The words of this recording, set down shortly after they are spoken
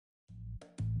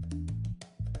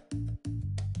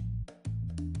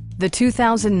the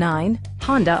 2009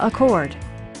 Honda Accord.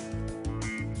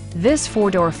 This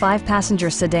four-door,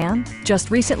 5-passenger sedan just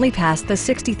recently passed the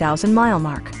 60,000-mile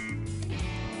mark.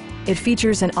 It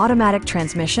features an automatic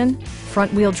transmission,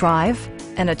 front-wheel drive,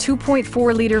 and a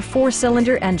 2.4-liter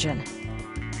four-cylinder engine.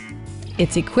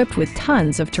 It's equipped with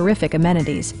tons of terrific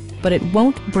amenities, but it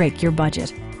won't break your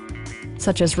budget,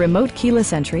 such as remote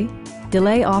keyless entry,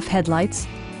 delay-off headlights,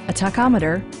 a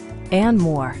tachometer, and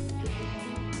more.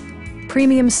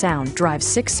 Premium sound drives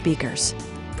 6 speakers,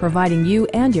 providing you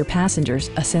and your passengers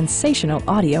a sensational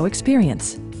audio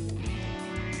experience.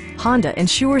 Honda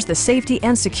ensures the safety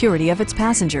and security of its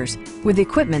passengers with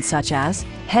equipment such as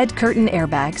head curtain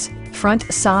airbags, front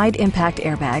side impact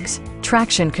airbags,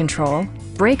 traction control,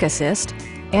 brake assist,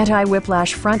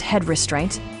 anti-whiplash front head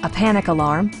restraint, a panic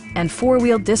alarm, and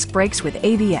 4-wheel disc brakes with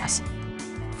ABS.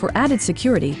 For added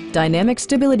security, dynamic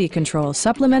stability control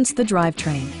supplements the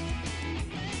drivetrain.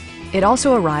 It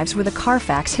also arrives with a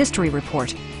Carfax history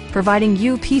report, providing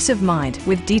you peace of mind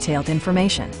with detailed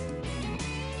information.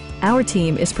 Our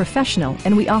team is professional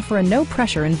and we offer a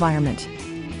no-pressure environment.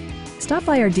 Stop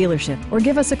by our dealership or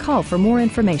give us a call for more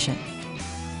information.